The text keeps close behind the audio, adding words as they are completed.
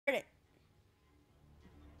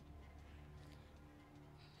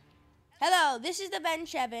Hello, this is the Ben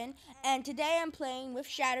Chevin, and today I'm playing with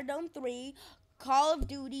Shatterdome 3, Call of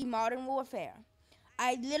Duty Modern Warfare.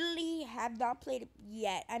 I literally have not played it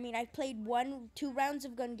yet. I mean, I've played two rounds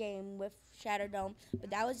of gun game with Shatterdome,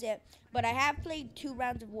 but that was it. But I have played 2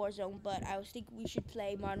 rounds of Warzone, but I was thinking we should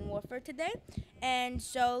play Modern Warfare today. And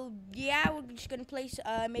so, yeah, we're just going to play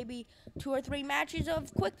maybe 2 or 3 matches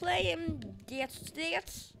of quick play and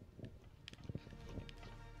that's.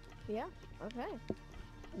 Yeah, okay.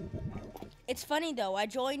 It's funny though, I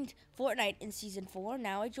joined Fortnite in Season 4,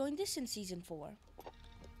 now I joined this in Season 4.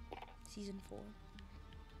 Season 4.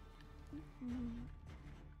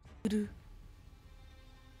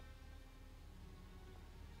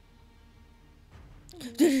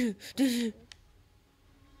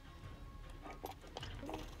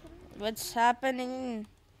 What's happening?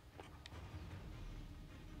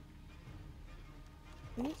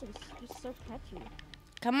 The music is just so catchy.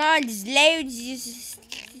 Come on, there's loads of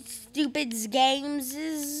stupid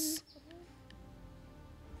games.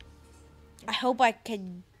 I hope I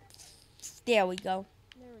can. There we go.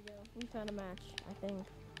 There we go. We found a match, I think.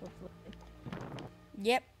 Hopefully.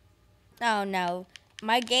 Yep. Oh no.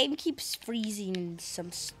 My game keeps freezing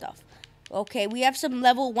some stuff. Okay, we have some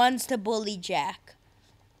level 1s to bully Jack.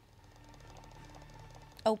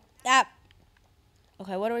 Oh, ah.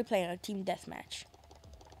 Okay, what are we playing? A team deathmatch.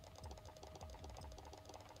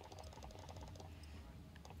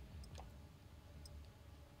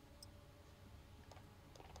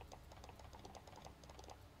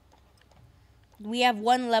 We have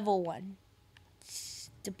one level 1.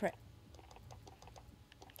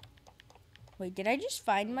 Wait, did I just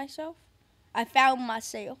find myself? I found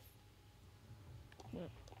myself. Yeah.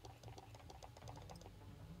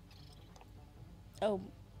 Oh,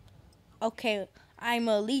 okay. I'm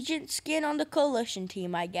a Legion skin on the Coalition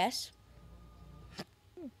team, I guess.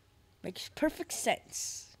 Makes perfect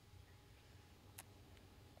sense.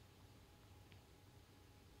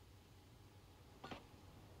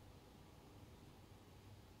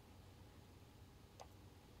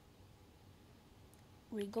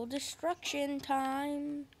 Regal destruction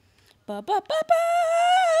time. Ba ba ba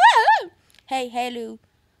ba. Hey, Lou.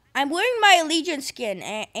 I'm wearing my Allegiant skin.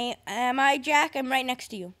 Am I, Jack? I'm right next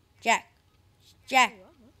to you. Jack.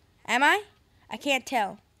 Am I? I can't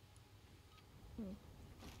tell.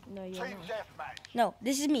 No, you're not. No,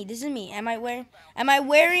 this is me. Am I wearing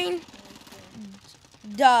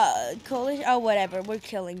the coalition? Oh, whatever. We're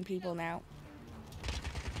killing people now.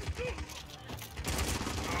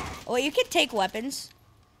 Oh, you can take weapons.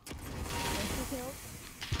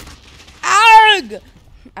 Arg!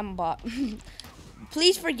 I'm a bot.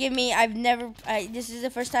 Please forgive me. This is the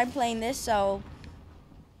first time playing this, so.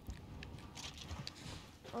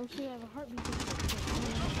 Oh, shit, I have a heartbeat.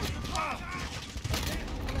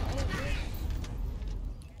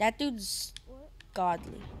 That dude's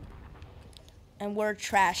godly. And we're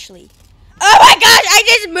trashly. Oh my gosh, I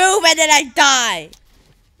just move and then I die.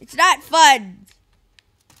 It's not fun.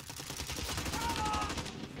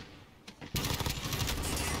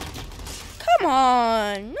 Come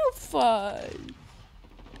on, no fun.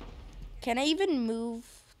 Can I even move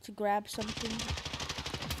to grab something?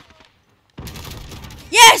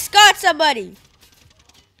 Yes, got somebody.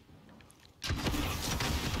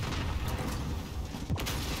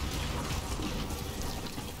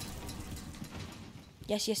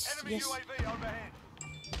 Yes.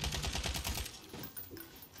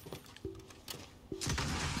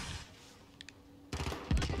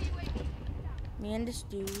 Me and this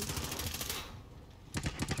dude.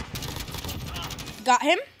 Got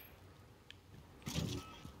him.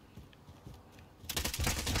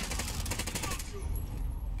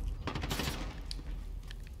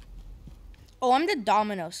 Oh, I'm the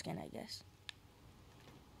Domino skin, I guess.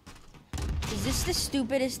 Is this the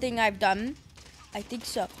stupidest thing I've done? I think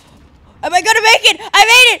so. Am I gonna make it? I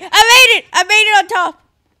made it on top.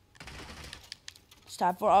 It's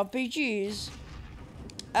time for RPGs.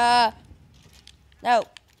 No.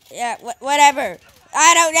 Yeah, whatever.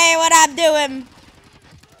 I don't know what I'm doing.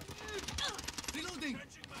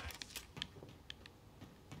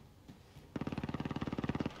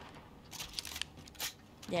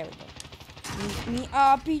 There we go. Meet me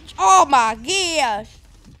RPG. Oh my gosh.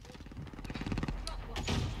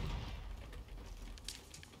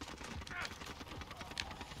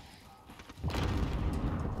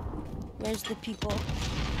 Where's the people?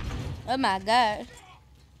 Oh my god.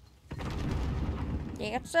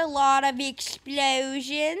 That's a lot of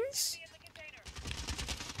explosions.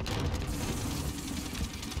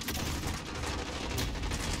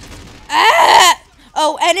 Ah!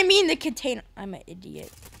 Oh, enemy in the container. I'm an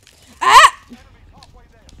idiot. Ah!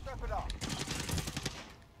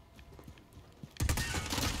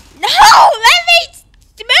 Let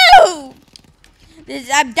me move!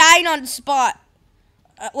 I'm dying on the spot.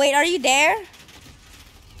 Wait, are you there?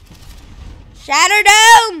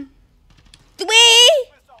 Shatterdome! 3?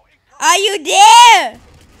 Are you there?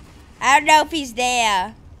 I don't know if he's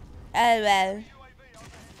there. Oh well.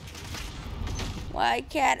 Why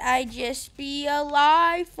can't I just be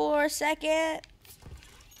alive for a second?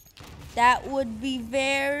 That would be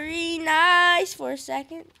very nice for a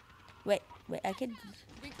second. Wait, I could.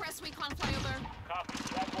 Request recon flyover. Copy.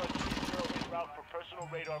 Jaguar 3-0 en route for personal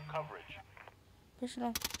radar coverage.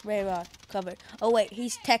 Personal radar covered. Oh wait,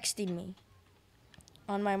 he's texting me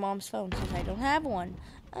on my mom's phone since I don't have one.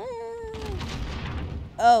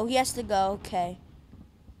 Oh, he has to go. Okay.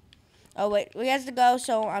 Oh wait, he has to go,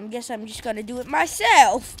 so I guess I'm just gonna do it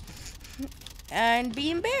myself and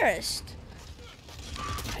be embarrassed.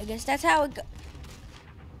 I guess that's how it goes.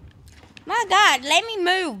 My God, let me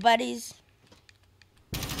move, buddies.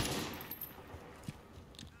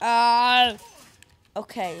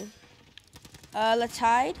 Okay. Let's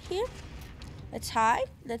hide here. Let's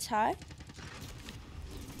hide.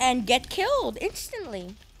 And get killed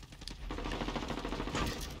instantly.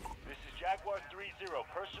 This is Jaguar 3-0.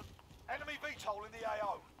 Enemy VTOL in the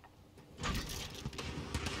AO.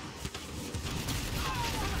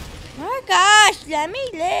 My gosh, let me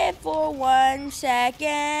live for 1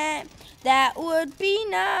 second. That would be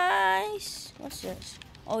nice. What's this?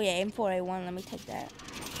 Oh yeah, M4A1. Let me take that.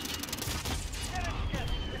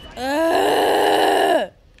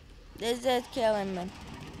 This is killing me.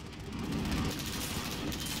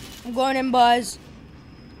 I'm going in, Buzz.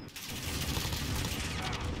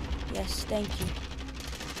 Yes, thank you.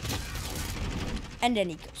 And then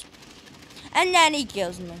he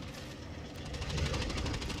kills me.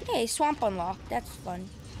 Hey, swamp unlocked. That's fun.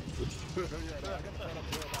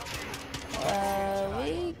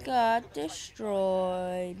 We got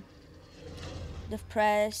destroyed.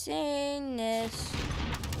 Depressing this.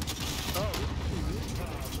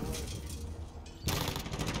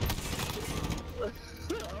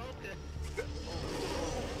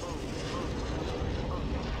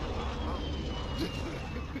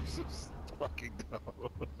 Fucking no.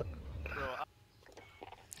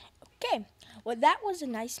 Okay, well that was a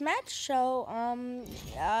nice match. So I'm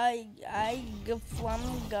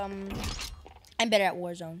better at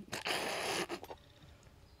Warzone.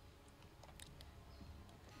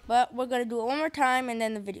 But we're gonna do it one more time and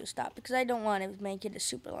then the video stop because I don't want to make it a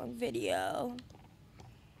super long video.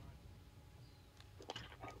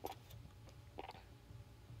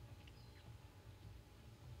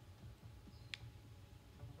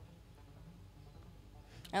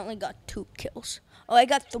 I only got 2 kills. Oh, I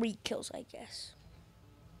got 3 kills, I guess.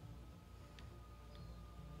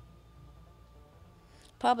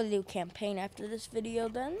 Probably do campaign after this video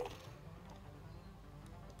then.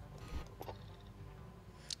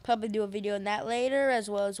 Probably do a video on that later as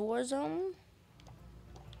well as Warzone.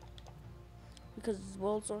 Because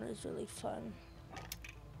Warzone is really fun.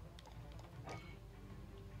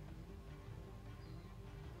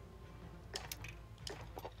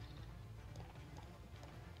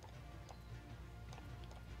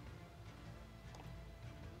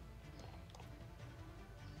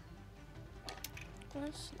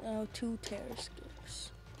 What's 2 terror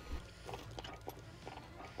skips?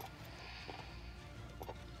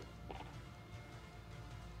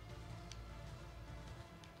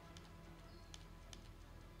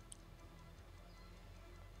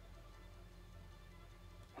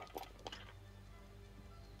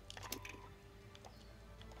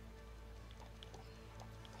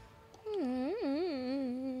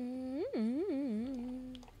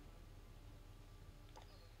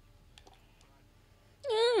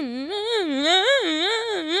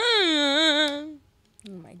 What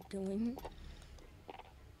am I doing?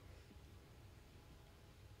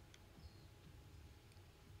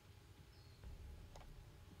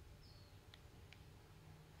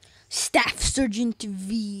 Staff Sergeant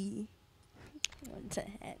V. What the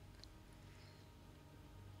heck?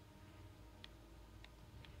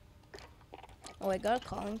 Oh, I got a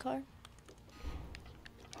calling card.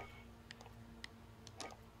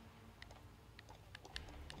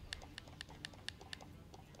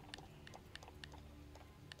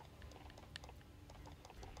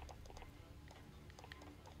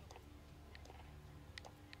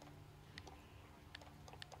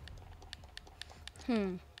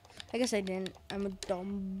 I guess I didn't. I'm a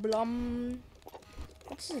dumb blum.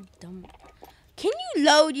 What's a dumb? Can you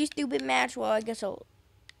load, you stupid match? Well, I guess I'll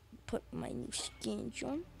put my new skins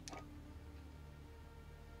on.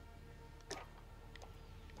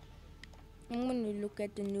 I'm gonna look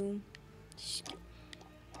at the new skin.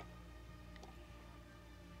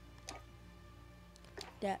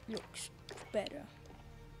 That looks better.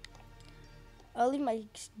 I'll leave my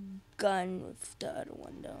gun with the other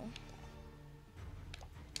one though.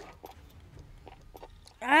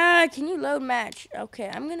 Ah, can you load match? Okay,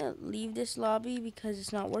 I'm gonna leave this lobby because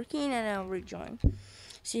it's not working and I'll rejoin.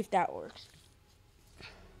 See if that works.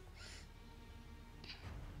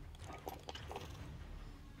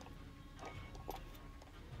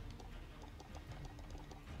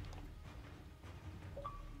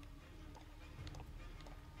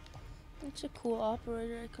 It's a cool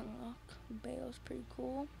operator I can lock. Bale's pretty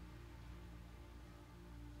cool.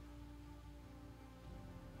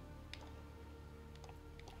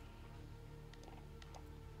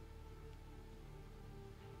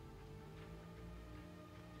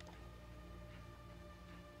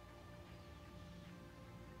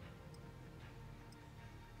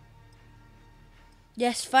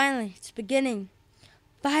 Yes, finally, it's beginning.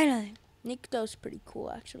 Finally. Nikto's pretty cool,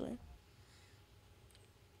 actually.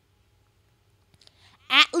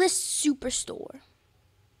 Atlas Superstore.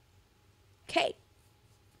 Okay.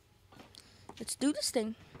 Let's do this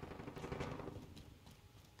thing.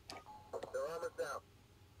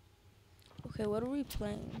 Okay, what are we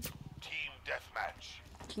playing? Team deathmatch.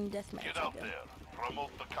 Team Deathmatch. Get out again. there.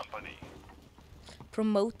 Promote the company.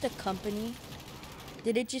 Promote the company?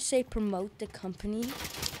 Did it just say promote the company?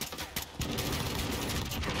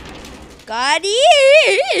 Got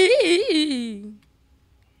it!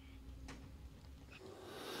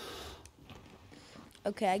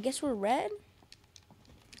 Okay, I guess we're red.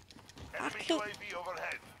 Enemy Okay. UAV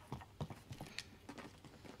overhead.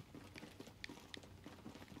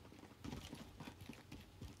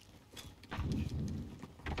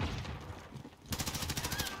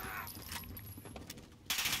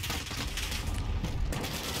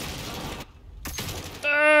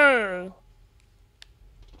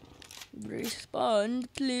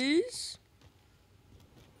 Respond, please.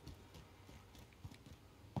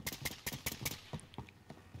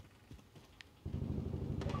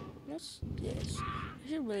 What's this? I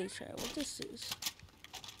should really try what this is.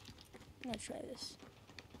 I'm gonna try this.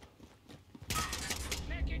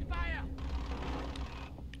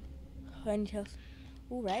 I need health.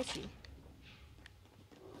 Ooh, Raichu.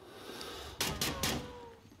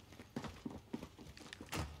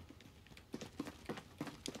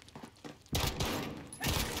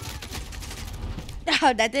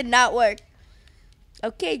 Oh, that did not work.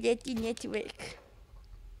 Okay, that did not work.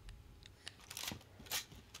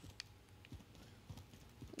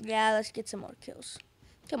 Yeah, let's get some more kills.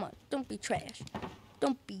 Come on, don't be trash.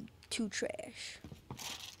 Don't be too trash.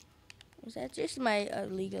 Was that just my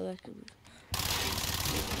illegal activity?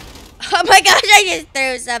 Oh my gosh, I just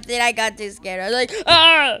threw something. I got too scared. I was like,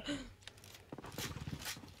 ah!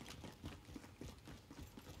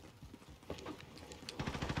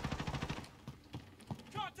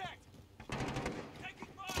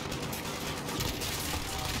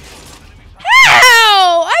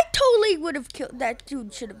 How? I totally would have killed that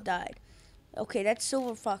dude. Should have died. Okay, that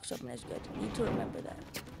silver fox weapon is good. Need to remember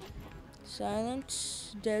that.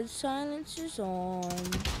 Silence. Dead silence is on.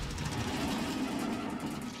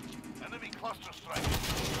 Enemy cluster strike.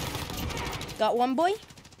 Got one boy.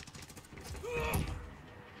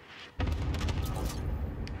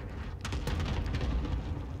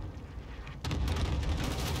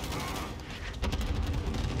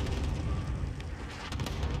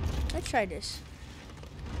 Let's try this.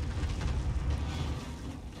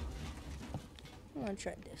 I'm gonna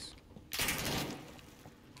try this.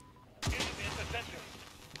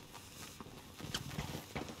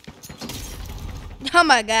 Oh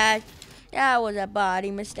my god. That was a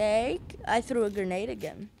body mistake. I threw a grenade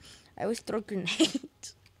again. I always throw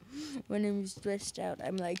grenades when I'm stressed out.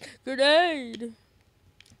 I'm like, grenade!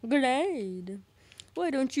 Grenade! Why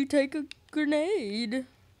don't you take a grenade?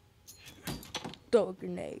 Throw a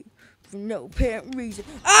grenade for no apparent reason.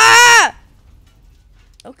 Ah!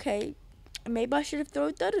 Okay. Maybe I should have thrown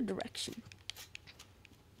it the other direction.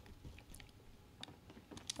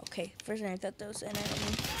 Okay, first I thought that was an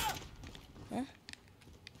enemy. Huh?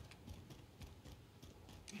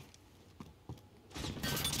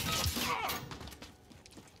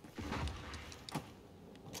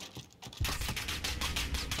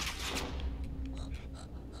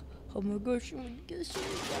 Oh my gosh, oh my gosh, oh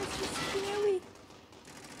my gosh, it's scary.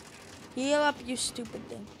 Heal up, you stupid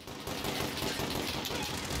thing.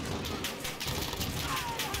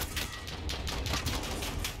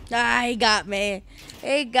 Ah, he got me.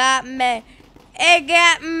 He got me. He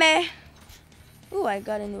got me. Ooh, I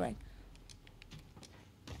got a new rank.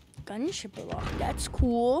 Gunship lock. That's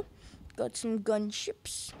cool. Got some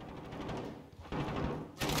gunships.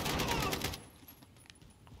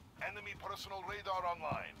 Enemy Personal radar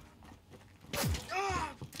online.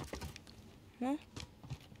 Huh?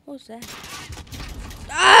 What was that?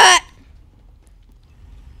 Ah!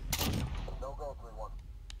 No go, 3-1.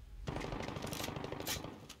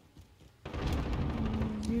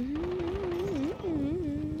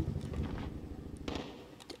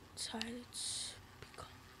 Silence.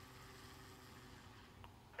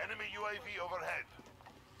 Enemy UAV overhead.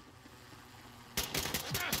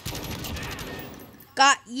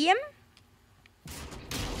 Got him.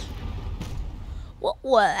 What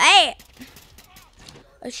was that?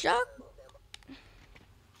 A shot?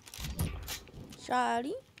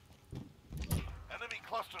 Shotty? Enemy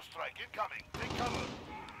cluster strike incoming. Take cover.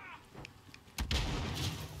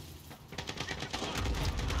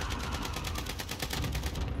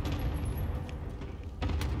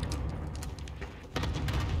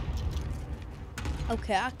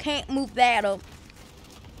 Okay, I can't move that up.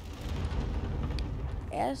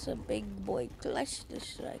 That's a big boy cluster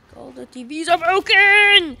strike. All the TVs are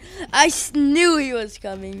broken! I knew he was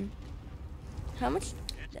coming. How much?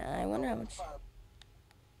 I wonder how much.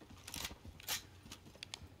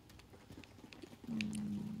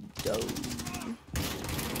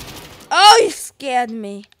 Oh, he scared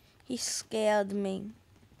me. He scared me.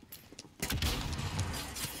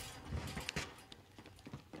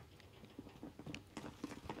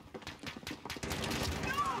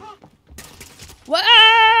 What?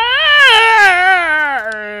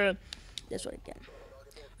 This one again.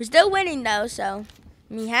 We're still winning though, so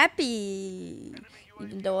me happy.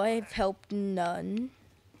 Even though I've helped none.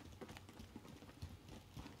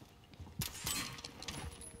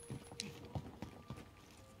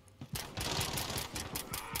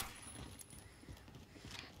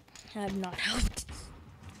 I have not helped.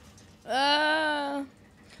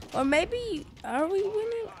 Or maybe, are we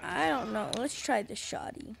winning? I don't know. Let's try the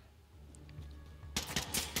shoddy.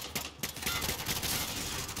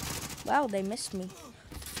 Wow, they missed me.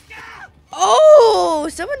 Oh,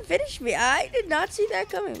 someone finished me. I did not see that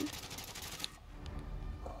coming.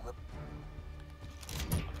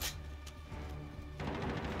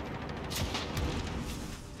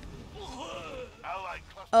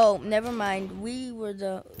 Oh, never mind. We were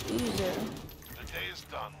the loser. The day is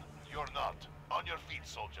done. You're not. On your feet,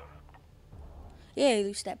 soldier. Yeah, at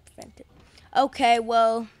least that prevented. Okay,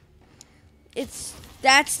 well,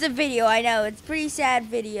 that's the video. I know it's a pretty sad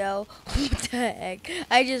video. What the heck?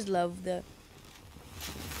 I just love the.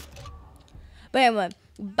 But anyway,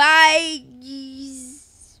 bye.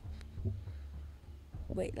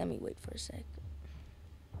 Wait, let me wait for a sec.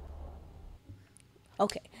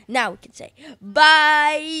 Okay, now we can say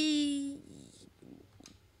bye.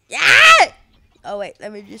 Ah! Oh wait,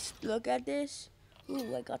 let me just look at this.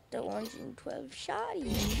 Ooh, I got the 112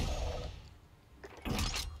 shotty.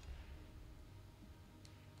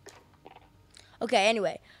 Okay,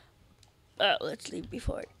 anyway. Let's leave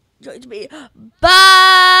before it joins me.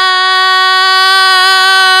 Bye!